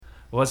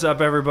What's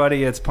up,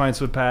 everybody? It's Pints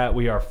with Pat.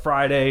 We are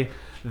Friday,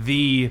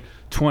 the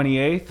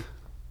 28th,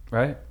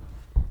 right?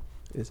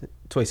 Is it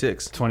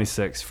 26th?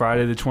 26th.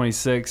 Friday the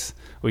 26th.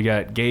 We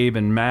got Gabe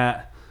and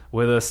Matt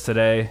with us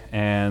today.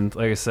 And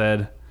like I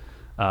said,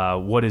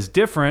 what is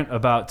different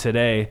about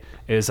today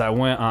is I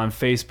went on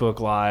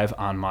Facebook Live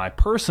on my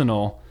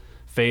personal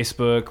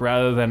Facebook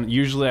rather than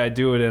usually I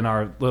do it in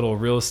our little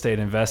real estate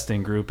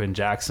investing group in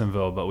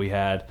Jacksonville, but we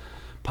had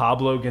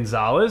Pablo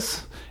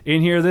Gonzalez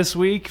in here this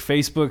week,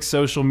 Facebook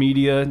social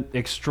media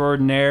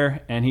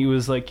extraordinaire, and he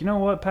was like, you know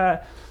what,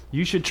 Pat,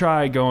 you should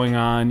try going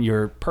on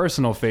your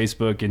personal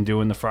Facebook and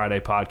doing the Friday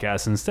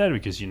podcast instead,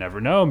 because you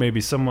never know,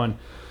 maybe someone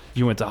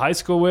you went to high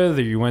school with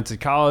or you went to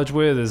college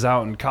with is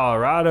out in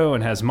Colorado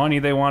and has money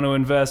they want to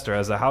invest or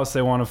has a house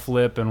they want to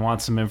flip and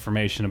wants some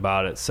information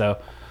about it. So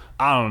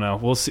I don't know,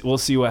 we'll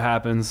see what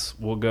happens.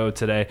 We'll go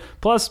today.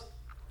 Plus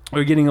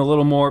we're getting a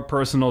little more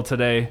personal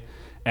today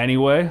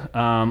anyway.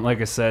 Like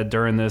I said,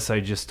 during this,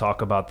 I just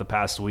talk about the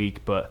past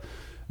week, but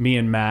me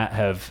and Matt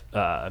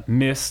have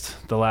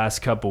missed the last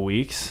couple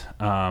weeks.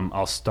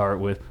 I'll start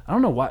with, I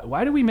don't know,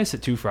 why did we miss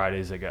it 2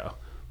 Fridays ago?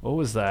 What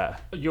was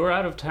that? You were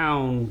out of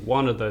town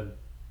one of the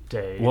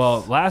days.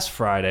 Well, last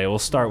Friday, we'll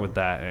start with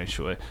that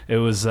actually. It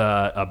was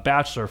a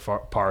bachelor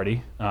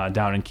party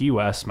down in Key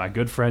West. My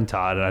good friend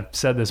Todd, and I've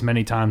said this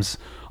many times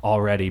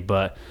already,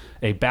 but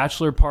a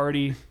bachelor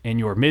party in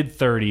your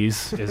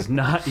mid-30s is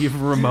not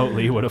even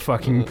remotely what a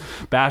fucking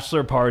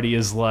bachelor party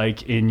is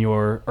like in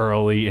your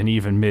early and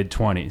even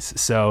mid-20s.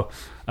 So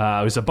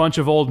it was a bunch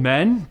of old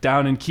men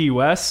down in Key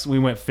West. We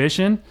went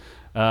fishing.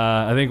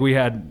 I think we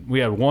had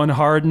one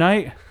hard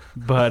night,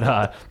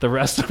 but the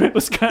rest of it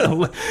was kind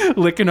of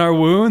licking our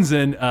wounds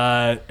and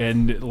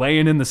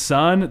laying in the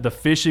sun. The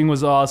fishing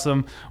was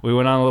awesome. We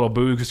went on a little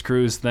booze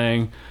cruise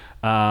thing.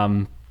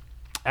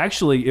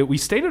 Actually, we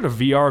stayed at a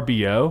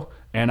VRBO.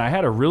 And I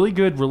had a really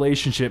good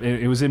relationship.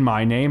 It was in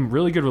my name,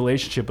 really good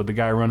relationship with the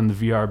guy running the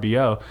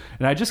VRBO.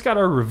 And I just got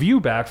a review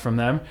back from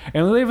them,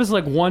 and they gave us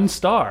like 1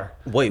 star.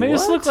 Wait, made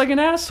us look like an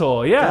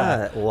asshole.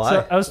 Yeah. God, why?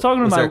 So I was talking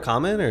to was there a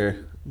comment,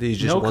 or did you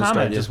just no 1 comment,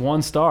 star? just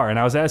 1 star. And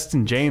I was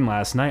asking Jane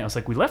last night. I was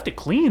like, we left it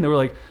clean. There were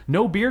like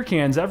no beer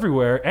cans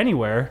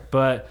anywhere.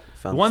 But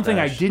one thing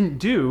I didn't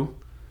do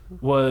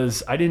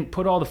was I didn't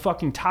put all the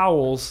fucking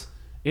towels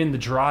in the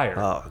dryer.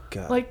 Oh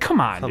god! Like, come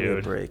on,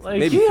 dude. Break. Like,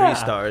 maybe 3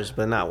 stars,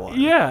 but not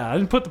 1. Yeah, I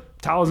didn't put the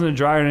towels in the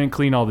dryer and didn't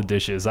clean all the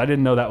dishes. I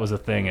didn't know that was a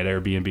thing at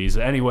Airbnbs.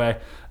 Anyway,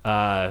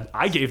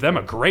 I gave them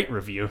a great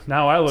review.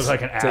 Now I look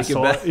like an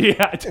asshole. It back.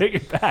 Yeah, take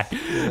it back.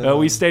 Yeah.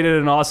 We stayed at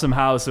an awesome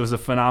house. It was a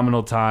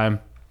phenomenal time.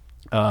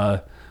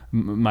 The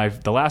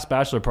last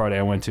bachelor party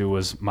I went to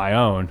was my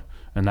own,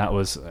 and that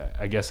was,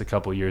 I guess, a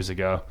couple years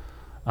ago.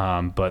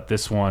 But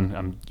this one,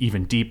 I'm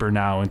even deeper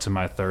now into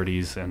my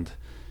 30s, and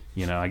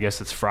you know, I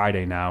guess it's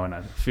Friday now, and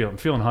I'm feeling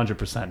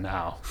 100%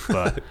 now.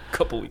 But a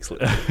couple weeks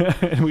later,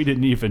 and we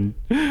didn't even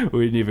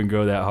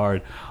go that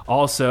hard.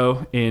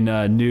 Also, in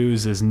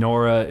news is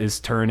Nora is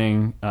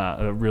turning.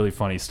 A really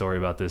funny story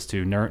about this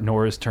too.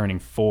 Nora's turning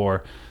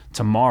 4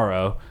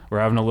 tomorrow. We're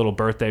having a little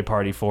birthday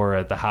party for her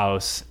at the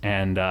house,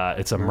 and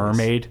it's a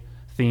mermaid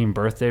themed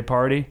birthday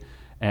party.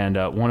 And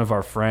one of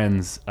our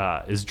friends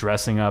is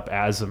dressing up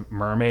as a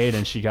mermaid,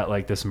 and she got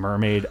like this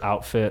mermaid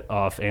outfit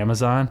off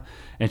Amazon,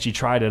 and she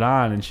tried it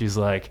on, and she's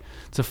like,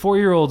 it's a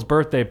 4-year-old's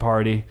birthday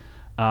party.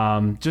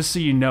 Just so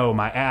you know,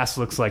 my ass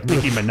looks like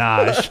Nicki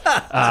Minaj.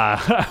 I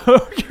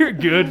hope you're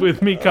good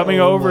with me coming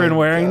over and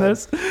wearing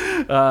this.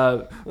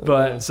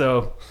 But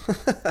so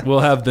we'll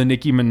have the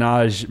Nicki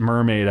Minaj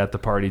mermaid at the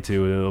party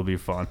too. It'll be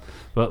fun.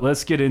 But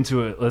let's get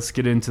into it. Let's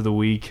get into the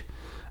week.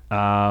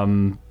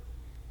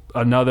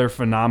 Another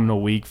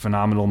phenomenal week,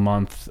 phenomenal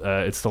month.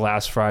 It's the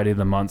last Friday of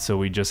the month, so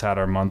we just had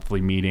our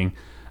monthly meeting.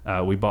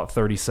 We bought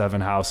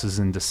 37 houses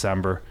in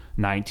December,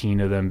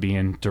 19 of them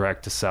being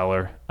direct to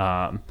seller.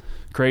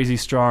 Crazy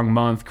strong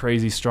month,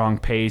 crazy strong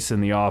pace in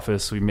the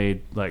office. We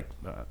made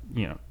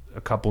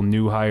a couple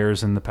new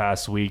hires in the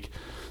past week.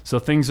 So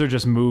things are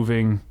just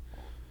moving.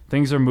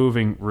 Things are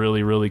moving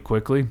really, really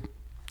quickly.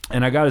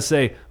 And I got to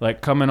say,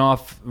 like, coming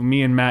off,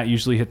 me and Matt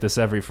usually hit this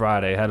every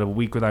Friday. I had a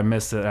week when I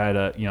missed it. I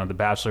had the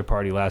bachelor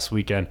party last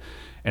weekend.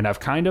 And I've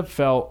kind of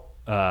felt,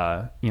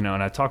 and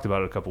I talked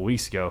about it a couple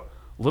weeks ago,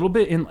 a little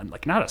bit in,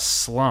 like, not a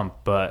slump,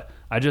 but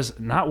I just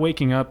not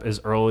waking up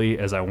as early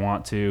as I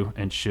want to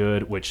and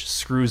should, which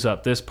screws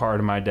up this part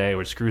of my day,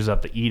 which screws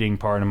up the eating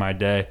part of my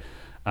day.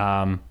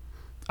 I'll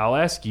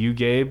ask you,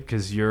 Gabe,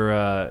 because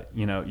you're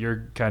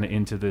kind of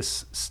into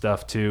this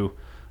stuff too.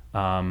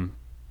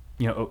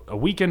 A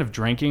weekend of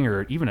drinking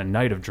or even a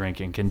night of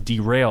drinking can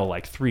derail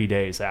like 3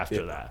 days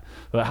after that.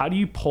 But how do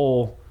you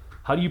pull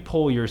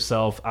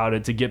yourself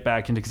out to get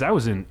back into? Because I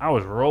was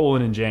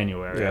rolling in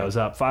January. I was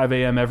up 5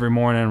 a.m. every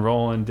morning,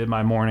 rolling, did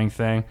my morning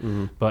thing.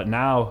 Mm-hmm. But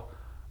now,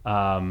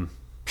 I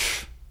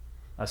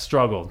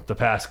struggled the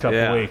past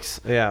couple weeks.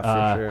 Yeah,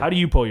 for sure. How do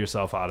you pull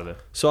yourself out of it?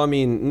 So I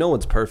mean, no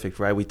one's perfect,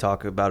 right? We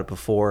talked about it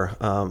before.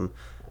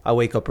 I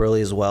wake up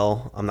early as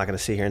well. I'm not going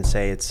to sit here and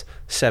say it's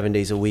 7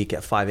 days a week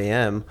at 5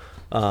 a.m.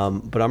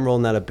 But I'm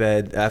rolling out of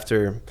bed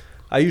after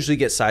I usually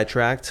get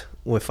sidetracked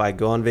if I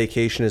go on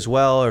vacation as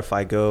well, or if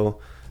I go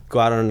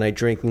out on a night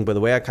drinking. But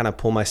the way I kind of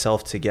pull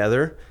myself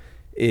together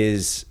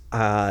is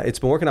it's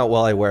been working out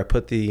well. Where I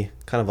put the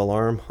kind of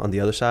alarm on the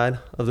other side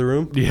of the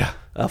room. Yeah.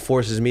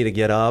 Forces me to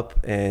get up.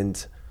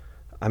 And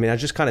I mean, I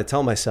just kind of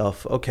tell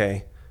myself,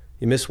 okay,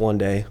 you miss one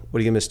day. What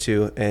are you going to miss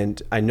two?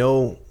 And I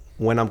know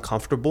when I'm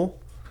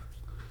comfortable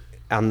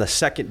on the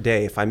second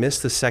day, if I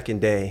miss the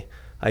second day,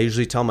 I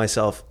usually tell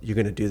myself, you're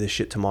going to do this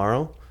shit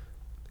tomorrow.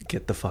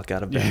 Get the fuck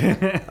out of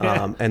bed.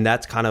 And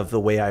that's kind of the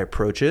way I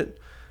approach it.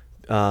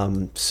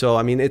 So,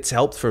 I mean, it's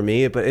helped for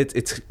me, but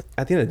it's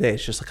at the end of the day,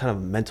 it's just a kind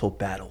of mental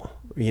battle,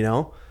 you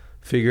know,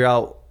 figure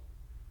out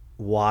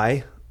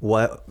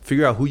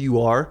figure out who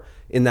you are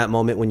in that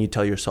moment when you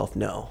tell yourself,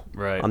 no,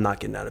 right, I'm not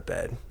getting out of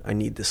bed. I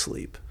need to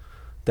sleep.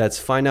 That's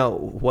find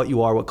out what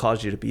you are, what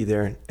caused you to be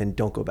there, and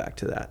don't go back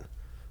to that.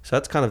 So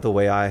that's kind of the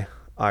way I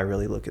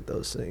really look at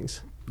those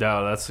things.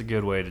 No, that's a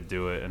good way to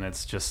do it. And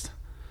it's just,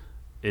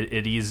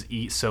 it is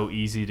so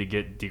easy to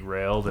get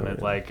derailed, and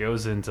it like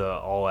goes into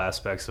all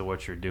aspects of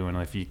what you're doing.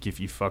 If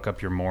you fuck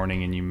up your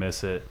morning and you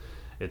miss it,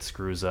 it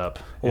screws up.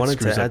 It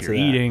screws up your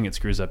eating. It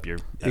screws up your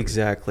everything.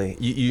 Exactly.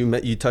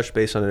 You touched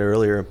base on it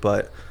earlier,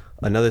 but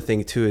another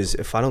thing too is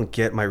if I don't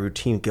get my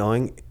routine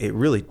going, it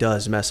really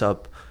does mess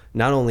up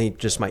not only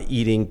just my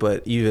eating,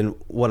 but even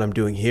what I'm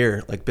doing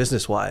here, like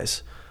business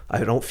wise.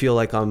 I don't feel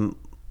like I'm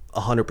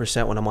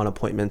 100% when I'm on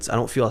appointments. I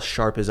don't feel as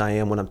sharp as I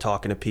am when I'm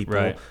talking to people.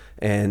 Right.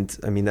 And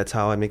I mean, that's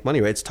how I make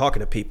money, right? It's talking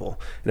to people.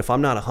 And if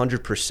I'm not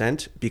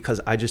 100%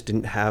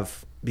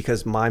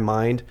 because my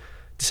mind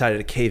decided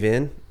to cave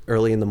in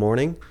early in the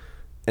morning,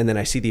 and then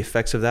I see the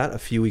effects of that a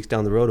few weeks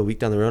down the road, a week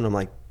down the road, and I'm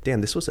like,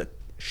 damn, this was a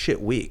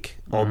shit week.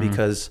 All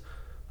because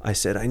I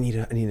said, I need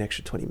an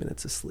extra 20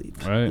 minutes of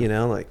sleep. Right. You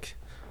know, like,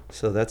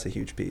 so that's a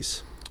huge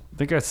piece. I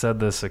think I said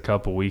this a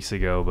couple weeks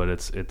ago, but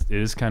it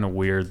is kind of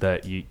weird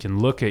that you can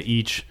look at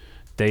each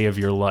day of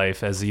your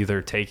life as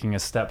either taking a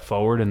step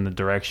forward in the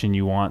direction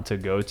you want to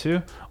go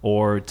to,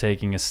 or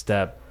taking a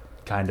step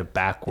kind of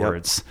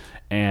backwards.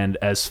 Yep. And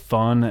as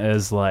fun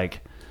as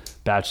like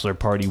bachelor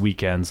party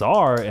weekends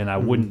are, and I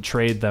wouldn't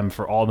trade them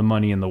for all the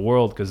money in the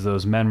world, because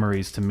those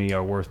memories to me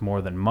are worth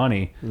more than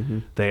money.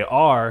 They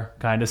are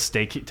kind of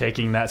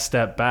taking that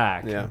step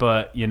back. Yeah.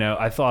 But you know,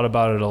 I thought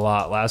about it a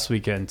lot last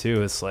weekend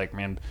too. It's like,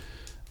 man,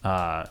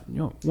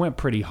 went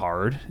pretty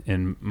hard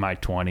in my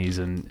 20s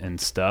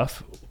and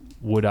stuff.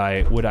 Would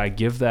I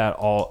give that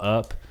all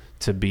up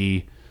to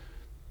be,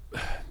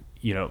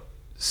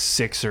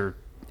 6 or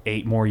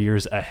 8 more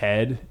years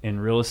ahead in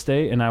real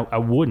estate? And I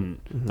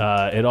wouldn't.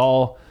 It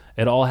all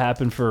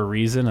happened for a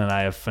reason, and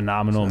I have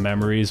phenomenal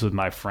memories with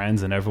my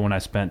friends and everyone I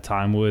spent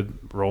time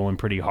with, rolling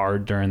pretty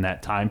hard during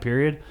that time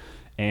period.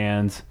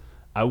 And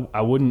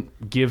I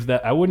wouldn't give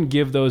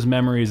those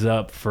memories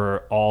up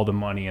for all the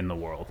money in the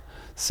world.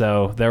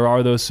 So there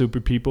are those super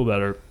people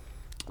they're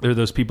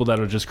those people that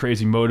are just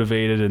crazy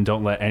motivated and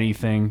don't let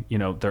anything,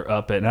 they're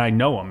up it. And I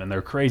know them, and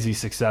they're crazy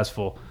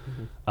successful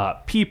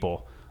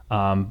people.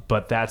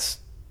 But that's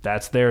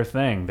their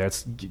thing.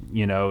 That's,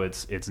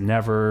 it's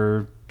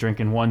never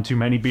drinking one too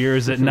many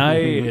beers at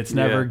night. It's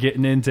never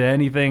getting into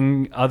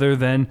anything other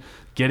than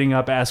getting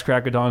up ass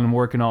crack of dawn and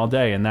working all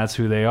day. And that's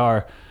who they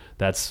are.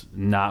 That's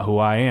not who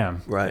I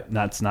am. Right.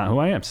 That's not who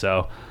I am.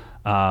 So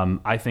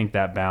I think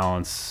that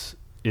balance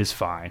is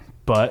fine.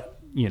 But,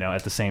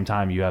 at the same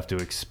time, you have to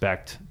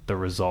expect the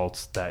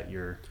results that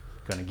you're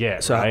going to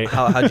get. So right?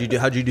 how'd you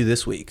do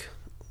this week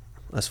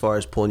as far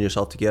as pulling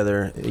yourself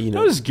together? It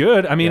was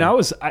good. I mean,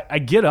 I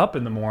get up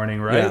in the morning,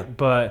 right? Yeah.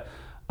 But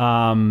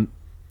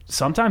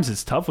sometimes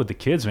it's tough with the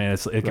kids, man.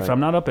 It's like if I'm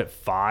not up at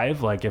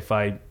 5, like if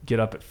I get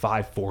up at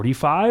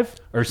 5:45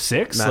 or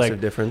 6,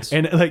 massive difference.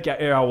 And like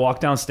I'll walk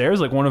downstairs,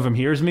 like one of them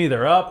hears me,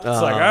 they're up. It's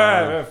like, all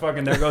right,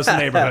 fucking there goes the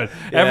neighborhood.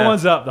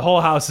 Everyone's up, the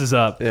whole house is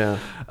up. Yeah.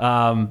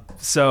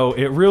 So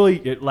it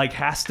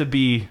has to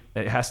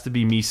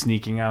be me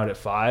sneaking out at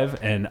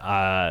 5. And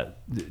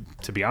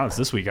to be honest,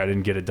 this week I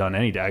didn't get it done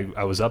any day.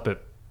 I was up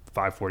at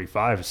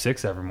 5:45,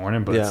 6 every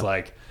morning, but it's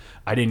like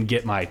I didn't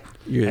get my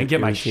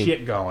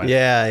shit going.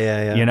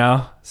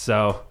 Yeah.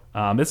 So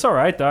it's all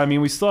right though. I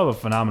mean, we still have a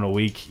phenomenal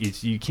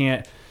week. You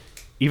can't,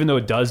 even though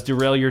it does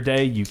derail your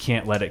day, you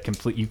can't let it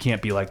complete. You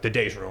can't be like, the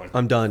day's ruined.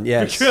 I'm done.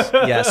 Yes.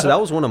 Yeah. So that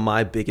was one of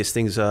my biggest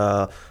things.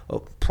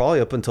 Probably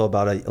up until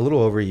about a little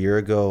over a year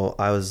ago,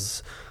 I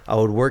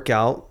would work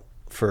out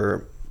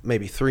for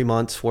maybe 3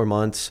 months, 4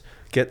 months,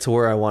 get to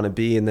where I want to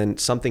be, and then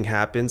something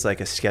happens, like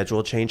a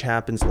schedule change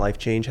happens, life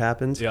change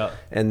happens. Yeah.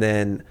 And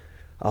then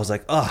I was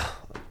like,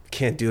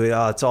 can't do it.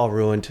 It's all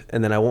ruined.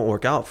 And then I won't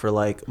work out for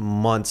like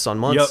months on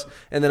months. Yep.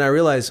 And then I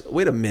realized,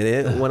 wait a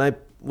minute, when I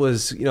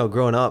was,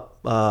 growing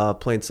up,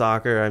 playing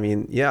soccer, I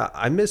mean,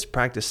 I missed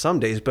practice some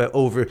days, but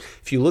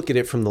if you look at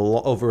it from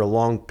over a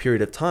long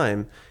period of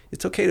time,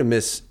 it's okay to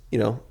miss,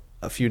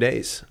 a few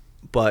days,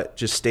 but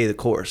just stay the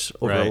course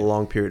over a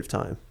long period of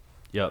time.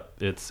 Yep.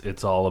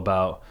 It's all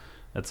about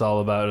It's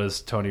all about,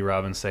 as Tony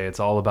Robbins say,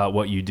 it's all about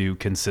what you do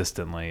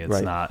consistently.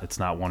 It's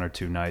not one or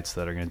two nights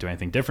that are going to do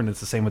anything different. It's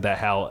the same with that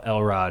Hal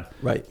Elrod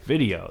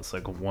video. It's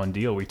like one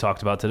deal we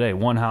talked about today.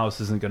 One house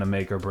isn't going to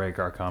make or break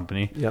our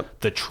company. Yep.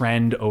 The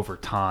trend over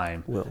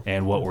time will.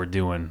 And what we're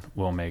doing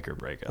will make or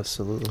break us.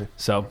 Absolutely.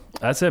 So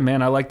that's it,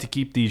 man. I like to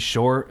keep these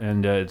short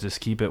and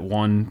just keep it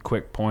one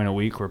quick point a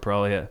week. We're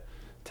probably at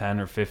 10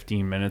 or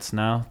 15 minutes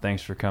now.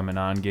 Thanks for coming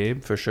on,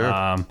 Gabe. For sure.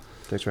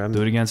 Thanks for having me.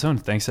 Do it again soon.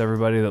 Thanks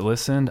everybody that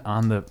listened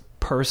on the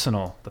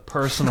personal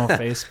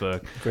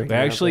Facebook. We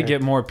actually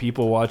get more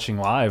people watching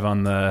live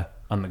on the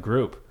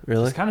group.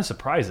 Really? It's kind of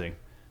surprising,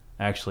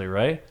 actually,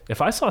 right?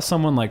 If I saw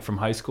someone like from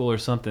high school or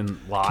something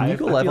live, can you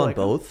go live on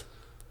both?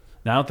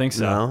 No, I don't think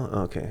so. No?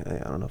 Okay.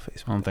 I don't know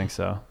Facebook. I don't think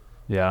so.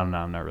 Yeah, I don't know.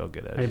 I'm not real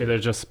good at it. Maybe they're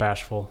just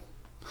bashful.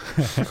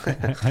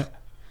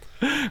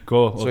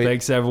 Cool. Well, Sweet.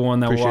 thanks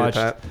everyone that Appreciate watched.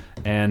 it,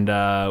 Pat. And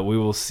we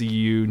will see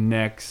you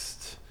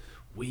next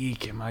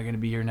week. Am I going to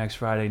be here next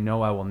Friday?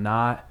 No, I will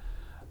not.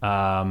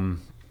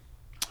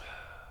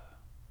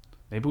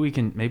 Maybe we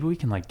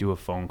can like do a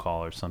phone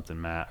call or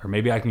something, Matt. Or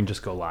maybe I can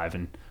just go live,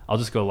 and I'll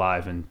just go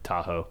live in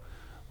Tahoe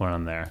when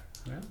I'm there.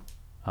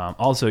 Yeah.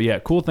 Also, yeah,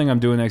 cool thing I'm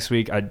doing next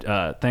week.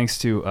 Thanks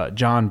to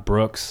John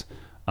Brooks,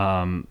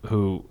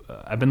 who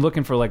I've been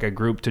looking for like a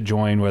group to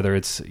join, whether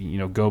it's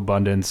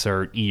GoBundance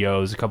or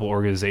EOS, a couple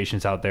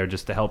organizations out there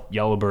just to help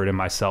Yellowbird and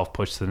myself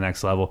push to the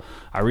next level.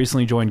 I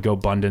recently joined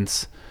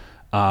GoBundance.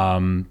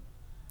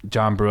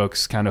 John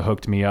Brooks kind of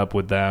hooked me up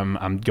with them.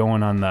 I'm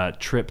going on the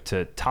trip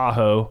to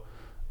Tahoe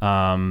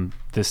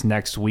this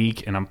next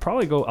week, and I'll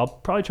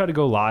probably try to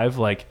go live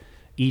like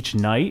each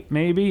night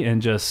maybe,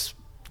 and just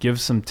give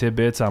some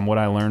tidbits on what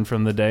I learned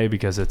from the day,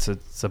 because it's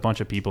a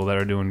bunch of people that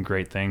are doing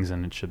great things,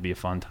 and it should be a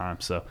fun time.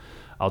 So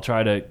I'll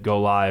try to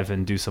go live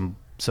and do some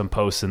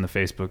posts in the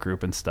Facebook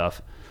group and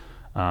stuff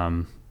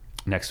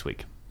next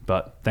week.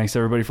 But thanks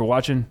everybody for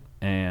watching,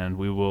 and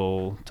we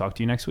will talk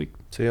to you next week.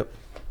 See you.